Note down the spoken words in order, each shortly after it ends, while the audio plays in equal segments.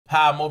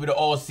Hi, I'm over the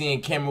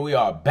TheAllSeeingCamera. We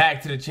are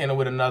back to the channel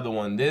with another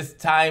one. This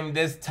time,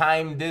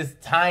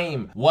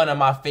 one of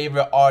my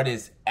favorite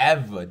artists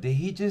ever. Did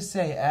he just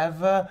say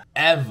ever?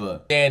 Ever.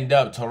 Stand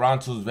up,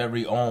 Toronto's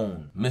very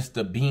own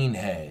Mr.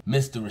 Beanhead,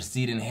 Mr.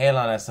 Receding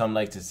Hairline, as some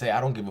like to say.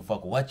 I don't give a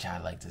fuck what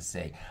y'all like to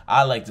say.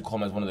 I like to call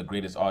him as one of the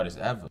greatest artists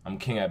ever. I'm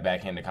king at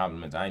backhanded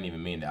compliments. I ain't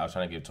even mean that. I was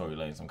trying to give Tory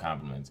Lanez some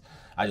compliments.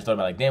 I just thought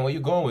about like, damn, where you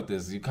going with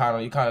this? You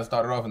kind of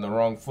started off in the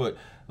wrong foot.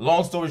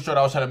 Long story short,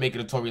 I was trying to make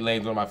it a Tory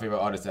Lanez, one of my favorite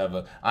artists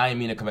ever. I ain't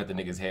mean to come at the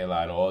nigga's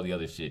hairline or all the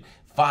other shit.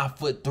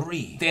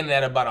 5'3", standing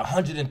at about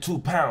 102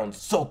 pounds,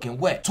 soaking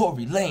wet,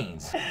 Tory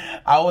Lanez.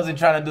 I wasn't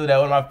trying to do that.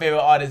 One of my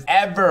favorite artists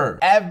ever.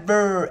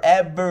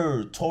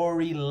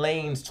 Tory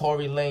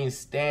Lanez,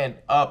 stand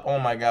up. Oh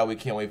my God, we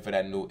can't wait for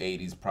that new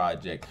 80s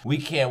project. We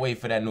can't wait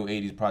for that new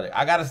 80s project.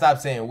 I gotta stop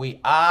saying we.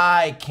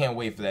 I can't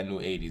wait for that new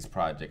 80s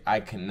project. I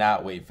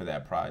cannot wait for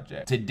that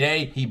project.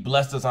 Today, he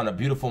blessed us on a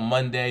beautiful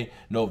Monday,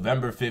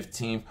 November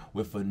 15th,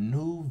 with a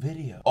new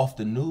video off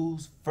the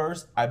news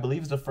first, I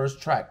believe it's the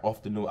first track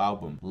off the new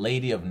album,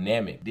 Lady of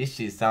Namek. This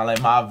shit sound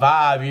like my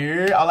vibe, you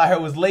hear? All I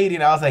heard was Lady,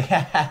 and I was like,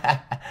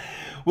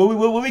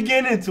 what we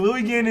getting into? What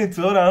we getting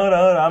into? Hold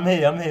on. I'm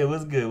here.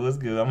 What's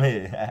good? I'm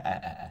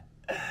here.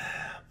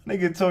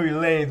 Nigga Tory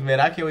Lanez, man,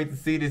 I can't wait to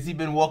see this. He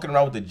been walking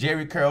around with the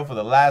Jerry curl for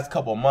the last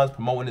couple of months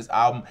promoting this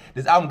album.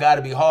 This album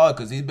gotta be hard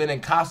because he's been in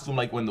costume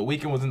like when The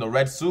Weeknd was in the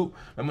red suit.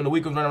 Remember when The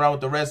Weeknd was running around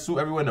with the red suit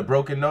everywhere in the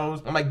broken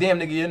nose? I'm like, damn,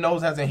 nigga, your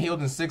nose hasn't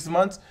healed in 6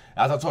 months?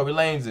 That's how Tory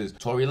Lanez is.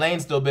 Tory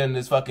Lanez still been in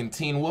this fucking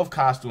Teen Wolf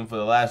costume for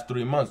the last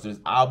 3 months. So this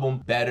album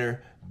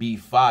better be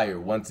fire.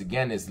 Once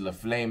again, it's La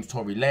Flame's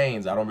Tory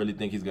Lanez. I don't really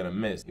think he's gonna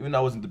miss. Even though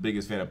I wasn't the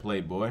biggest fan of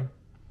Playboy.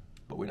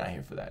 But we're not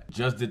here for that.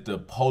 Just did the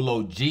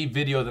Polo G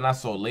video, then I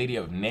saw Lady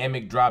of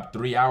Namek drop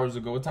 3 hours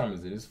ago. What time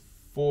is it? It's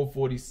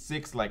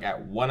 4:46, like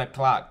at 1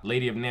 o'clock.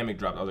 Lady of Namek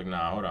dropped. I was like,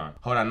 nah, hold on.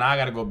 Now I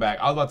gotta go back.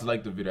 I was about to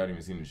like the video. I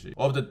didn't even see the shit.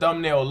 Off the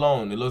thumbnail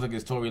alone, it looks like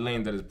it's Tory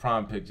Lanez at his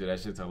prom picture. That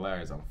shit's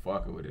hilarious. I'm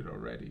fucking with it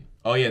already.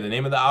 Oh yeah, the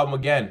name of the album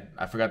again.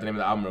 I forgot the name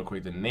of the album real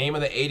quick. The name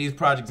of the 80s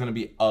project is gonna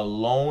be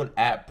Alone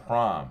at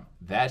Prom.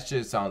 That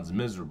shit sounds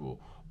miserable.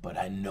 But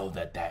I know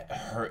that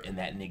hurt in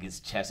that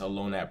nigga's chest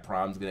alone at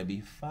prom's gonna be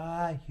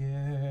fire.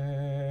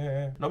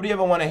 Nobody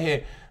ever wanna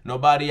hear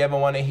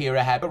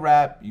a happy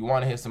rap. You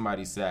wanna hear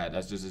somebody sad.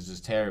 It's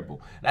just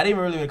terrible. Not even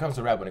really when it comes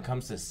to rap, when it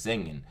comes to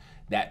singing.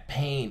 That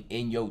pain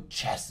in your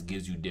chest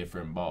gives you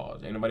different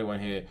bars. Ain't nobody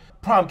wanna hear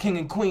Prom King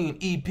and Queen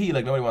EP.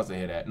 Like nobody wants to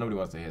hear that. Nobody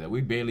wants to hear that.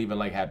 We barely even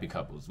like happy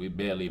couples.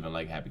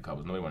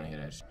 Nobody wanna hear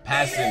that shit.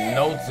 Passing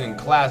notes in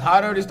class.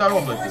 How'd it already start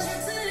off like this?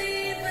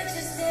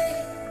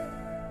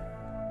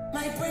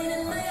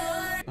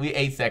 We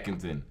 8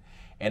 seconds in,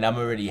 and I'm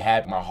already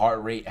happy. My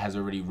heart rate has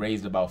already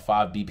raised about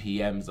 5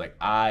 BPMs. Like,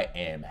 I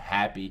am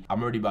happy.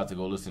 I'm already about to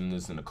go listen to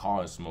this in the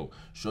car and smoke.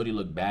 Shorty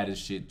look bad as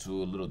shit,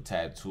 too. Little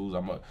tattoos. I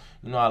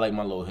like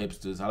my little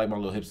hipsters. I like my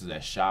little hipsters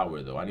that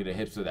shower, though. I need a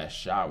hipster that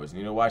showers. You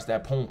need to watch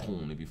that poom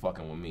poom if you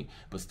fucking with me,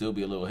 but still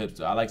be a little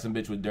hipster. I like some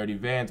bitch with dirty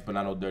Vans, but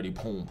not no dirty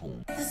poom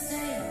poom.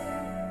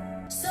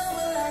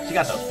 She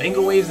got the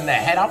finger waves in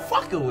that head. I'm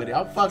fucking with it,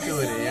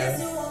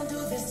 yeah.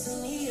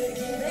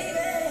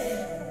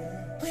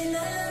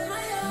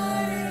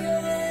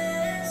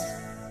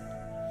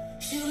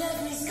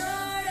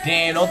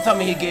 Damn, don't tell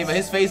me he gave her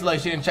his face like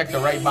she didn't check the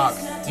right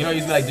box. You know,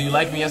 he's like, do you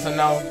like me, yes or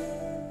no?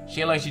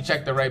 She ain't like she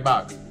checked the right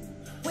box.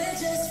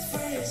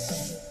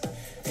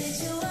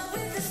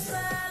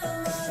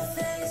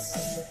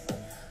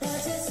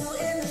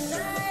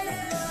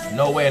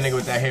 No way a nigga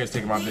with that hair is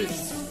taking my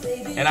bitch.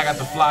 And I got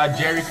the fly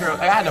Jerry curl.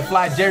 I had the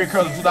fly Jerry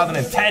curls in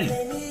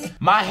 2010.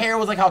 My hair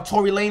was like how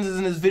Tory Lanez is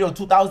in this video,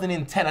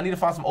 2010. I need to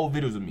find some old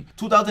videos of me.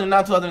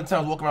 2009, 2010,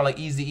 I was walking around like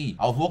Eazy-E.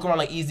 I was walking around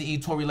like Eazy-E,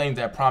 Tory Lanez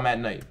at prom at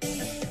night.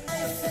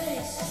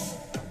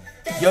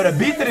 Yo, the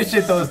beat to this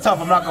shit though is tough,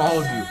 I'm not gonna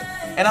hold you.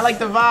 And I like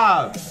the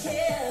vibe. It's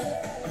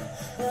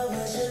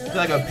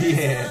like a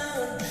peahen.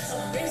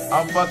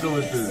 I'm fucking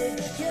with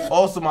this.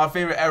 Also, my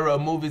favorite era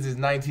of movies is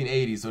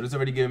 1980s, so this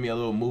already giving me a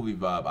little movie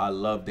vibe. I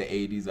love the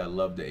 80s, I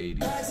love the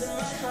 80s.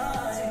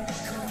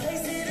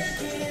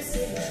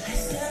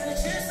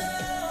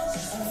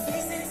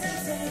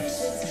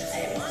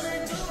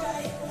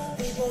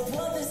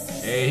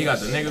 Hey, he got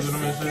the niggas with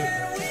him and shit.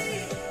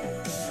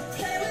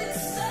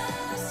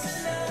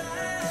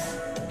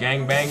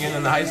 Gang banging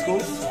in the high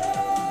school.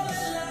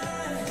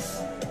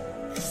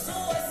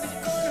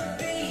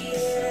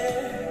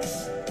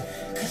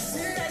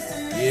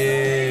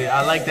 Yeah,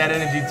 I like that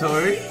energy,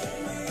 Tory.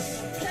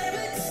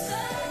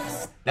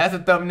 That's a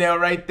thumbnail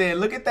right there.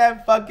 Look at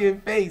that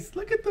fucking face.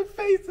 Look at the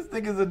face. This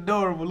nigga's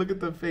adorable. Look at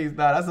the face.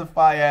 Nah, that's a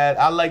fire ass.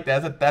 I like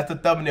that. That's a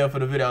thumbnail for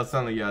the video I was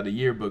telling y'all, the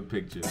yearbook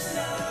picture.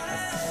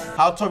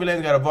 How Tory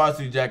Lanez got a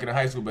varsity jacket in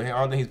high school, but I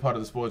don't think he's part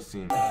of the sports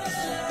team.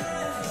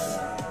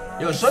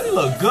 Yo, shorty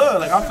look good.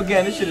 Like, I'm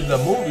forgetting this shit is a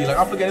movie. Like,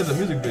 I'm forgetting it's a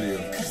music video.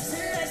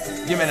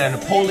 Give me that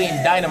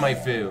Napoleon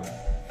Dynamite feel.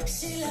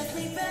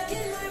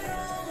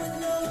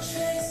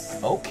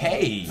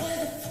 Okay.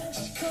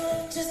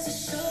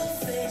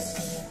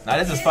 Now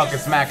this is fucking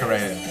smacker right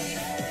here.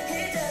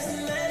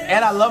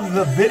 And I love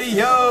the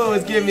video.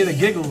 It's giving me the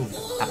giggles.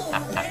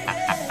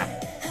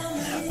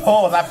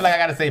 Pause. I feel like I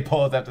gotta say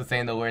pause after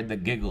saying the word the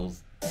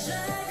giggles.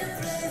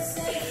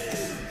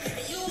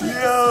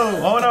 Yo,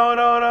 hold on.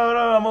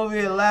 I'm over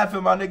here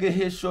laughing. My nigga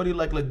hit shorty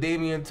like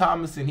LaDainian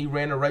Thomason. He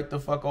ran her right the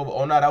fuck over.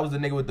 Oh no, that was the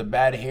nigga with the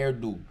bad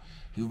hairdo.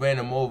 He ran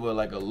him over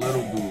like a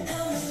little dude.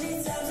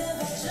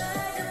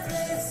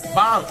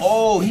 Bang!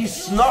 Oh, he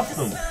snuffed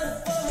him.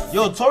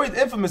 Yo, Tory's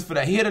infamous for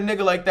that. He hit a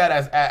nigga like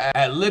that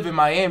at Live in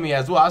Miami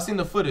as well. I seen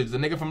the footage. The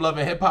nigga from Love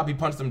and Hip Hop, he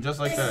punched him just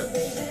like that.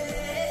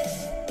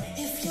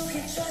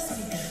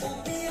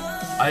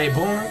 Are they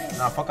born?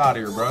 Nah, fuck out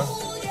of here, bro.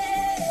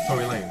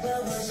 Tory Lanez.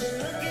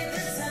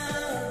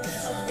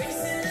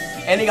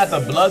 And he got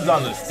the Bloods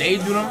on the stage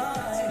with him.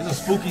 It's a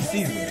spooky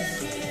season.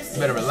 You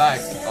better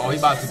relax. Oh, he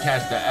about to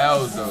catch the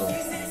L's though.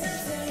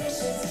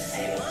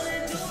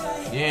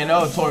 You didn't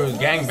know Tory was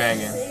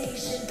gangbanging.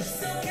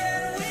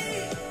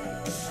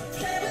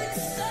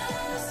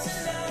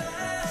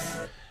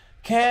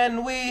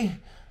 Can we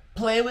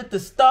play with the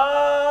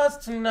stars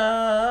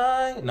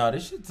tonight? No,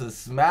 this shit's a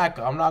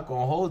smacker. I'm not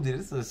gonna hold you.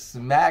 This is a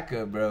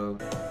smacker, bro.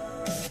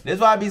 This is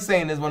why I be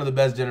saying this is one of the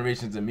best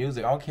generations of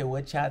music. I don't care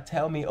what y'all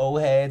tell me,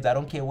 old heads. I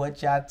don't care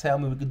what y'all tell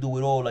me. We could do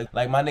it all.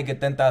 Like my nigga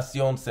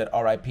Tentacion said,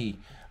 R.I.P.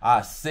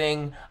 I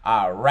sing,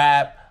 I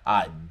rap,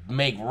 I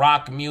make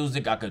rock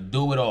music. I could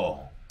do it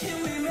all.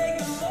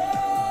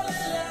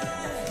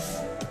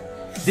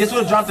 This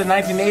would have dropped in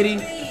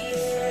 1980.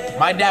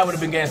 My dad would have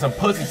been getting some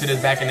pussy to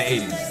this back in the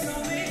 80s.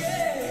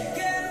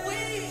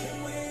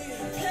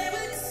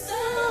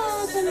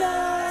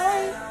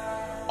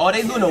 Oh,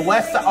 they doing the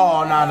West Side.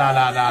 Oh,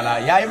 nah.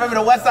 Y'all remember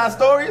the West Side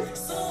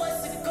Stories?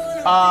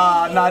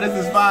 Nah, this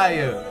is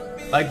fire.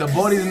 Like the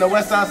bodies in the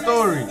West Side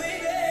Story.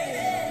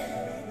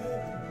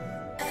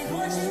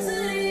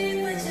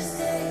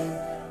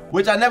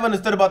 Which I never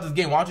understood about this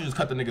game. Why don't you just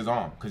cut the nigga's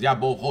arm? Cause y'all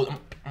both hold. I'm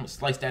gonna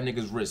slice that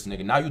nigga's wrist,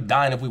 nigga. Now you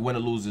dying if we win or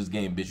lose this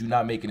game, bitch. You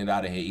not making it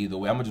out of here either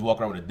way. I'm gonna just walk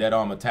around with a dead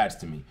arm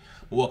attached to me.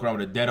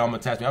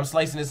 I'm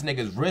slicing this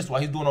nigga's wrist while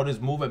he's doing all this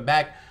moving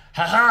back.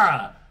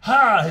 Ha.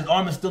 His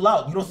arm is still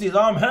out. You don't see his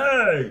arm?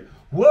 Hey,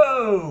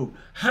 whoa,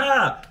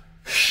 ha.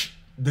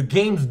 The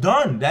game's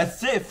done.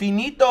 That's it.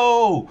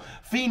 Finito.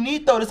 This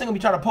nigga gonna be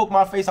trying to poke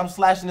my face. I'm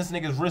slashing this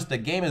nigga's wrist. The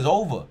game is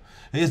over.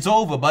 It's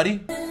over,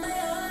 buddy.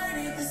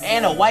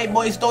 And a white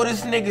boy stole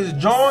this nigga's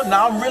joint.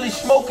 Now I'm really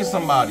smoking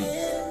somebody.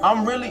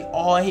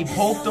 Oh, he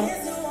poked him.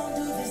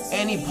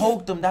 And he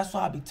poked him. That's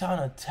why I be trying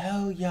to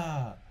tell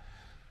y'all.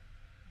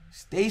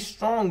 Stay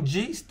strong,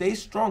 G. Stay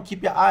strong.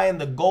 Keep your eye on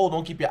the goal.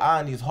 Don't keep your eye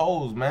on these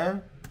hoes,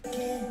 man.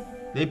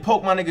 They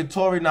poked my nigga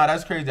Tory. Nah,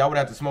 that's crazy. I would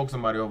have to smoke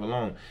somebody over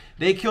alone.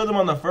 They killed him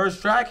on the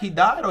first track. He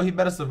died, or he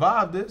better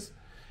survive this.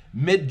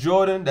 Mid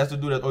Jordan, that's the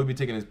dude that always be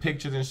taking his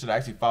pictures and shit. I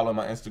actually follow him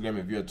on Instagram.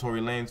 If you're a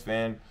Tory Lanez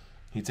fan,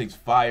 he takes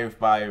fire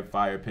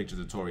pictures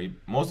of Tory.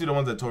 Mostly the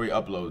ones that Tory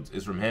uploads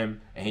is from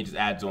him, and he just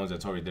adds the ones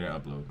that Tory didn't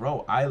upload.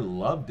 Bro, I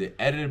loved it.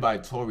 Edited by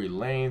Tory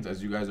Lanez,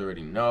 as you guys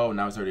already know.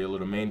 Now it's already a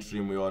little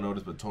mainstream. We all know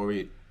this, but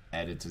Tory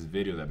edits his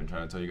videos. I've been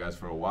trying to tell you guys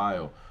for a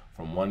while.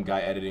 From one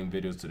guy editing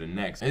videos to the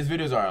next. His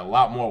videos are a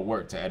lot more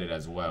work to edit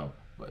as well.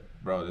 But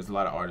bro, there's a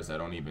lot of artists that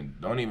don't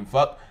even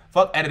fuck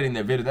editing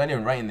their videos. They're not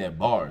even writing their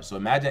bars. So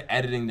imagine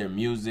editing their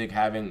music,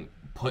 having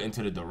put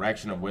into the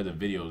direction of where the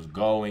video is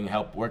going,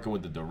 help working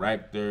with the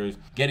directors,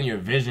 getting your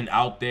vision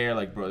out there.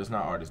 Like, bro, there's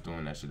not artists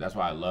doing that shit. That's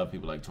why I love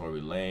people like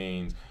Tory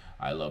Lanez.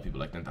 I love people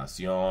like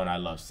Tentacion. I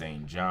love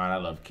St. John. I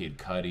love Kid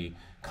Cudi,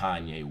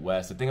 Kanye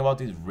West. The thing about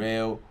these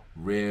real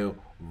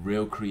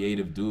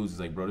creative dudes is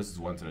like, bro, this is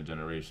once in a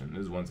generation.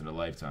 This is once in a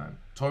lifetime.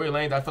 Tory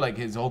Lanez, I feel like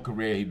his whole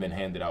career, he's been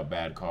handed out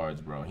bad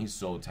cards, bro. He's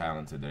so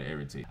talented that it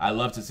irritates. I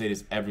love to say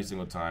this every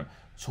single time.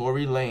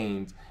 Tory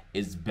Lanez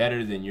is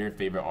better than your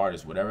favorite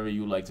artist. Whatever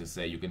you like to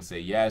say, you can say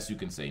yes, you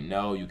can say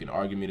no, you can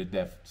argue me to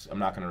death. I'm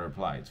not gonna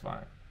reply, it's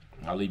fine.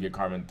 I'll leave your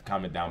comment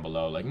down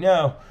below like,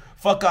 no,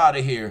 fuck out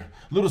of here.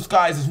 Little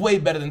Skies is way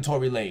better than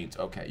Tory Lanez.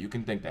 Okay, you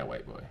can think that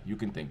way, boy. You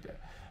can think that.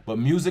 But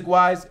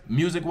music-wise,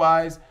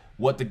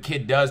 what the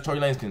kid does, Tory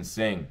Lanez can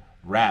sing,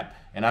 rap.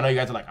 And I know you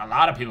guys are like, a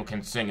lot of people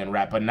can sing and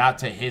rap, but not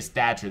to his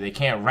stature. They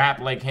can't rap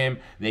like him.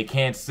 They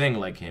can't sing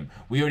like him.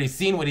 We already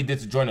seen what he did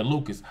to Joyner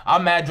Lucas.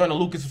 I'm mad Joyner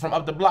Lucas is from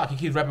up the block. He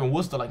keeps rapping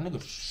Worcester like,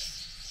 nigga,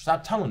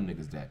 stop telling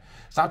niggas that.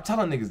 Stop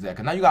telling niggas that,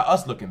 because now you got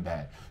us looking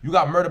bad. You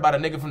got murdered by the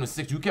nigga from the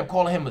 6th. You kept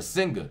calling him a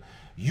singer.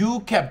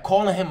 You kept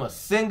calling him a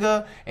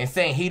singer and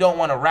saying he don't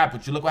want to rap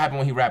with you. Look what happened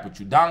when he rapped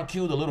with you. Don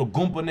Q, the little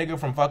Goomba nigga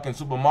from fucking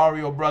Super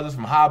Mario Brothers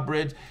from High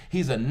Bridge,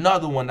 he's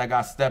another one that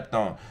got stepped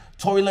on.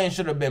 Tory Lanez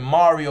should have been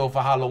Mario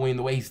for Halloween,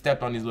 the way he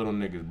stepped on these little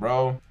niggas,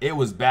 bro. It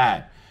was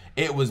bad.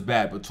 It was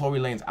bad. But Tory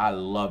Lanez, I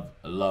love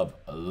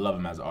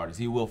him as an artist.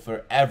 He will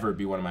forever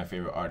be one of my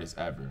favorite artists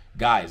ever.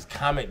 Guys,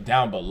 comment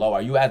down below.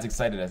 Are you as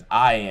excited as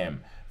I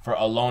am for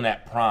Alone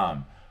at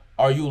Prom?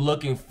 Are you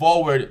looking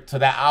forward to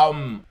that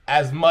album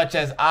as much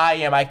as I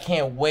am? I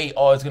can't wait.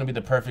 Oh, it's going to be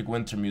the perfect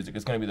winter music.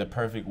 It's going to be the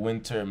perfect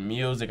winter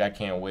music. I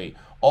can't wait.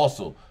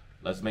 Also,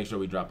 let's make sure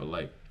we drop a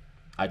like.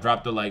 I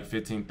dropped a like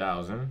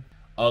 15,000.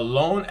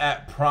 Alone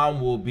at Prom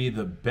will be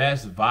the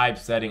best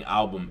vibe-setting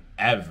album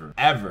ever.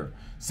 Ever.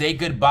 Say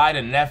goodbye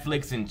to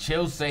Netflix and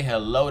chill. Say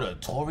hello to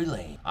Tory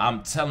Lanez.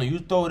 I'm telling you,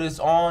 throw this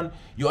on,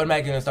 you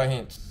automatically gonna start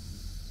hearing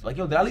like,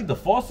 yo, did I leave the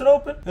faucet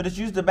open? Yo, did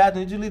you use the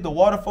bathroom? Did you leave the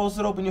water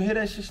faucet open? You hear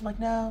that shit? She's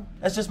like, no,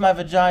 that's just my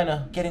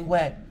vagina getting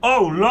wet.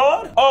 Oh,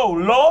 Lord. Oh,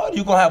 Lord.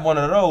 You gonna have one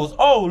of those.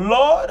 Oh,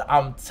 Lord.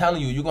 I'm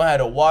telling you, you gonna have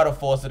the water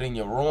faucet in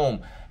your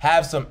room.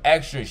 Have some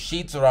extra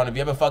sheets around. If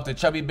you ever fucked a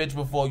chubby bitch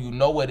before, you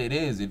know what it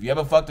is. If you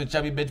ever fucked a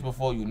chubby bitch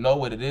before, you know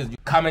what it is.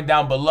 Comment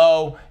down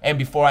below. And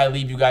before I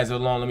leave you guys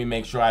alone, let me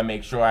make sure I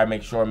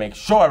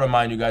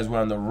remind you guys we're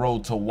on the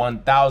road to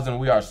 1,000.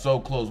 We are so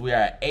close. We are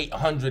at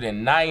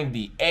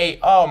 898.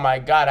 Oh my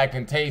God, I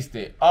can taste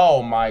it.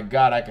 Oh my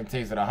God, I can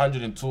taste it.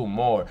 102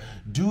 more.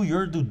 Do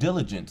your due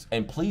diligence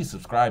and please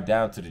subscribe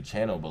down to the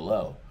channel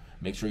below.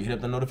 Make sure you hit up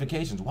the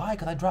notifications. Why?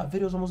 Because I drop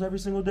videos almost every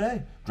single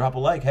day. Drop a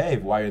like. Hey,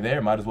 while you're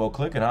there, might as well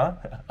click it, huh?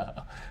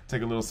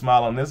 Take a little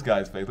smile on this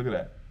guy's face. Look at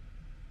that.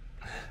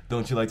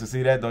 Don't you like to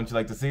see that? Don't you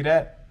like to see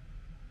that?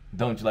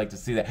 Don't you like to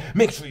see that?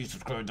 Make sure you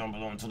subscribe down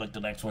below until like the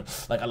next one.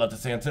 Like I love to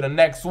say, until the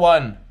next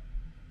one,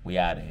 we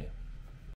out of here.